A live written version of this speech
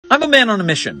I'm a man on a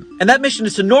mission, and that mission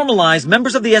is to normalize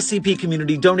members of the SCP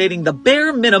community donating the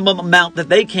bare minimum amount that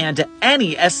they can to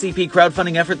any SCP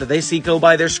crowdfunding effort that they see go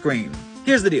by their screen.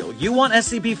 Here's the deal. You want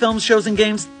SCP films, shows, and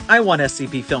games? I want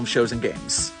SCP films, shows, and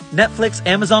games. Netflix,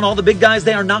 Amazon, all the big guys,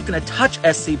 they are not going to touch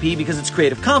SCP because it's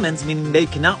Creative Commons, meaning they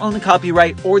cannot own the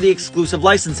copyright or the exclusive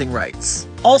licensing rights.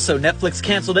 Also, Netflix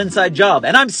canceled Inside Job,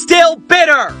 and I'm still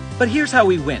bitter! But here's how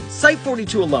we win.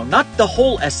 Site42 alone, not the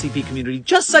whole SCP community,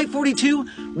 just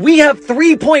Site42, we have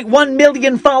 3.1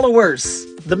 million followers!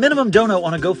 The minimum dono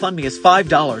on a GoFundMe is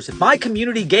 $5. If my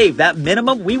community gave that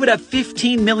minimum, we would have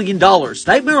 $15 million.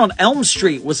 Nightmare on Elm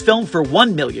Street was filmed for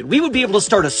 $1 million. We would be able to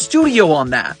start a studio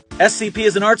on that. SCP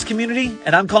is an arts community,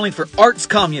 and I'm calling for arts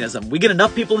communism. We get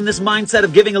enough people in this mindset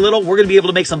of giving a little, we're going to be able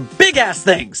to make some big-ass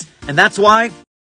things. And that's why